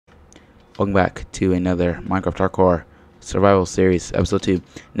Welcome back to another Minecraft Hardcore Survival Series, Episode 2.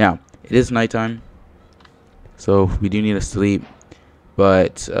 Now, it is nighttime, so we do need to sleep,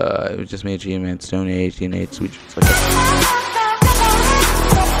 but it was just made achievement, Stone Age, DNA, Switch.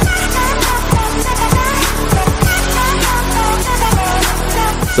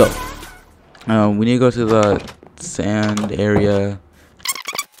 So, we need to go to the sand area.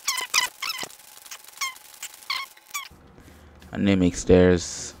 I need to make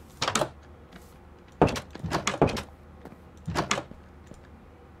stairs.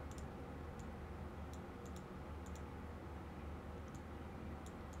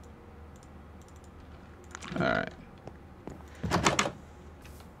 Alright.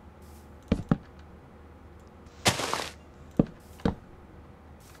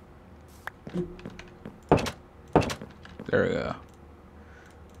 There we go.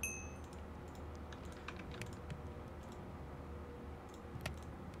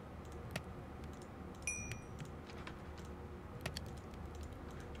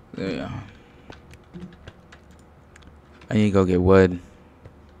 There we go. I need to go get wood.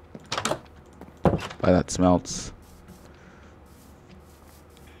 Why that smelts.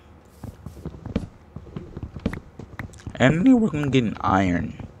 And I need to work on getting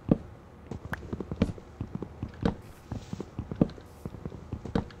iron.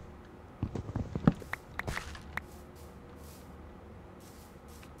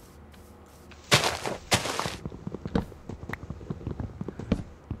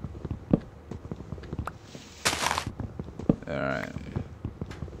 Alright.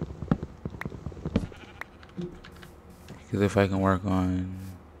 Because if I can work on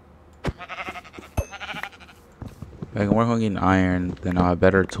getting iron, then I'll have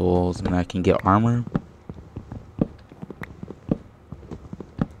better tools and I can get armor.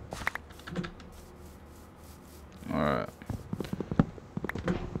 Alright.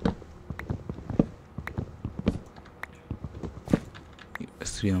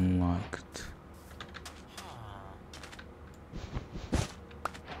 Must be unlocked.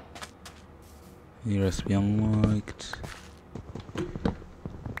 The recipe unlocked.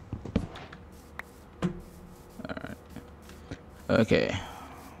 Alright. Okay.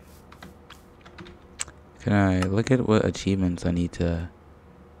 Can I look at what achievements I need to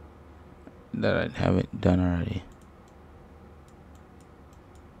that I haven't done already?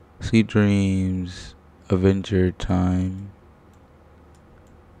 Sweet Dreams, Avenger Time.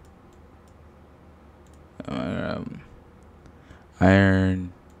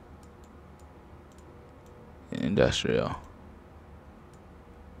 Iron. Industrial.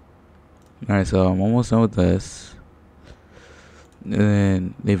 Alright, so I'm almost done with this. And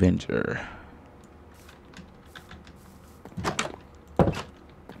then the Avenger.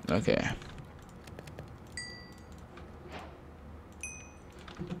 Okay.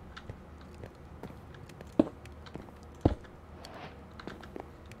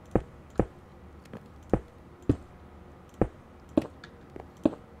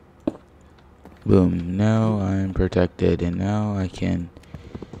 Boom, now I'm protected, and now I can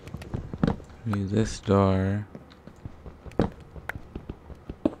use this door.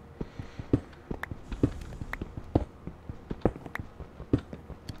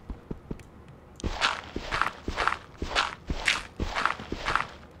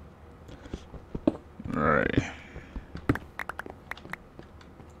 Alright.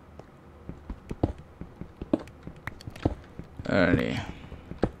 Alrighty.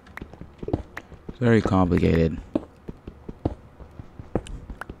 Very complicated.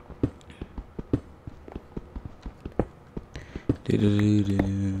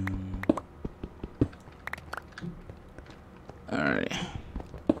 Alright.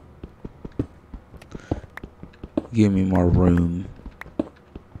 Give me more room.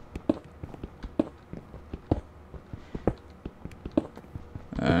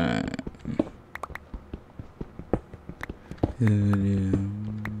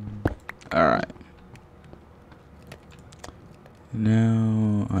 Alright.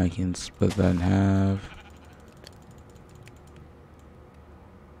 Now I can split that in half.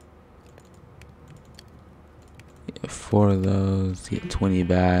 Get 4 of those, get 20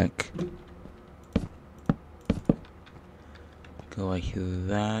 back. Go like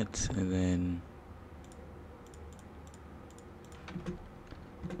that, and then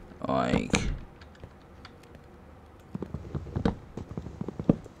like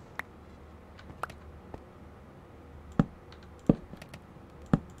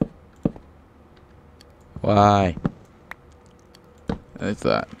why? Like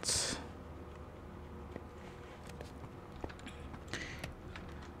that.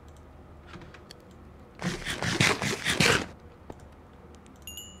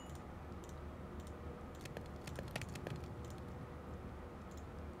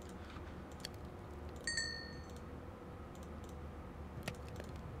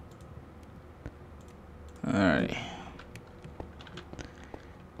 Alright.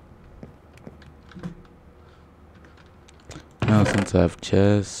 Now since I have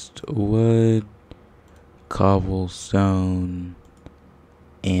chest, wood, cobblestone,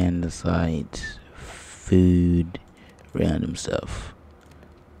 andesite, food, random stuff.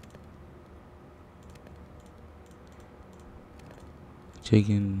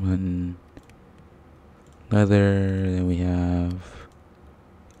 Chicken, mutton, leather, then we have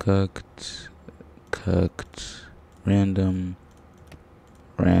cooked, random,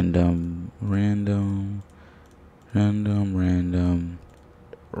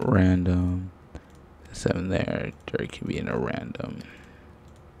 7 there, dirt can be in a random.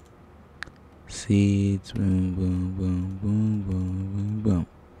 Seeds, boom, boom, boom, boom, boom, boom, boom.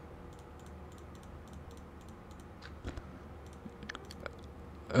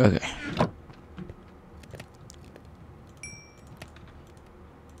 Okay.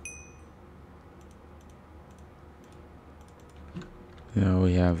 Now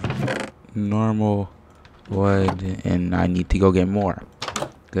we have normal wood, and I need to go get more.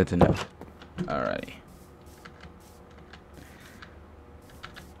 Good to know. Alrighty.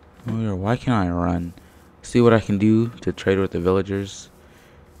 Why can't I run? See what I can do to trade with the villagers.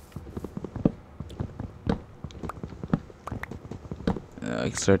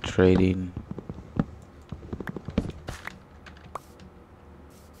 Start trading.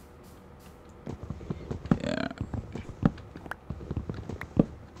 Yeah.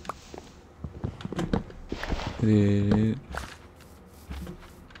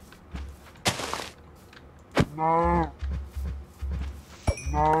 No.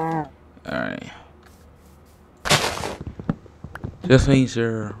 Alright. Just making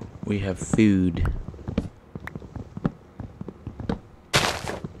sure we have food.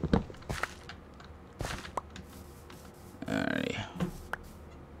 Alright.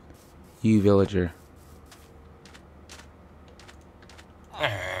 You villager.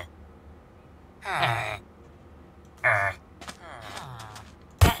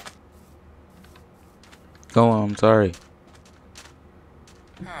 Go on, I'm sorry.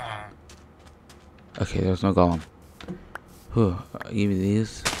 Okay, there's no golem. Whew, give me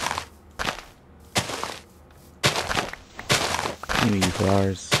these. Give me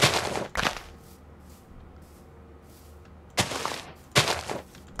flowers.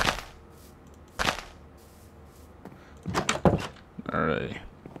 Alright.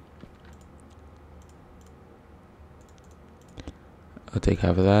 I'll take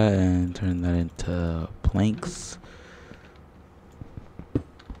half of that and turn that into planks.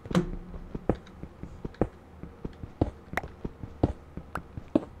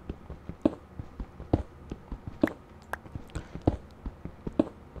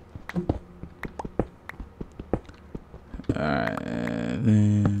 Alright, and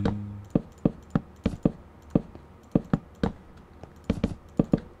then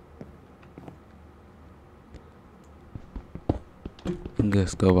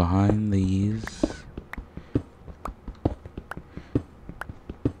just go behind these.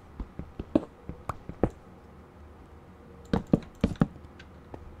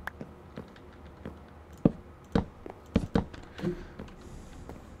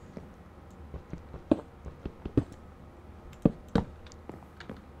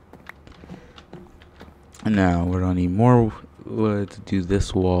 Now we're gonna need more wood to do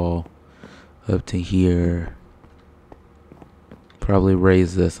this wall up to here. Probably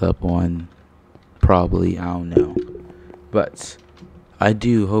raise this up one. Probably, I don't know. But I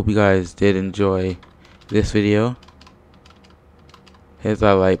do hope you guys did enjoy this video. Hit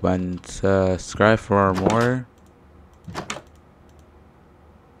that like button, subscribe for more.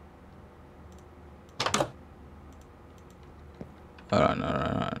 Hold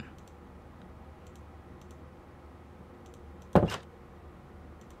on.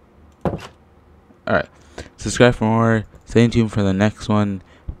 Alright, subscribe for more. Stay tuned for the next one.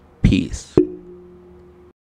 Peace.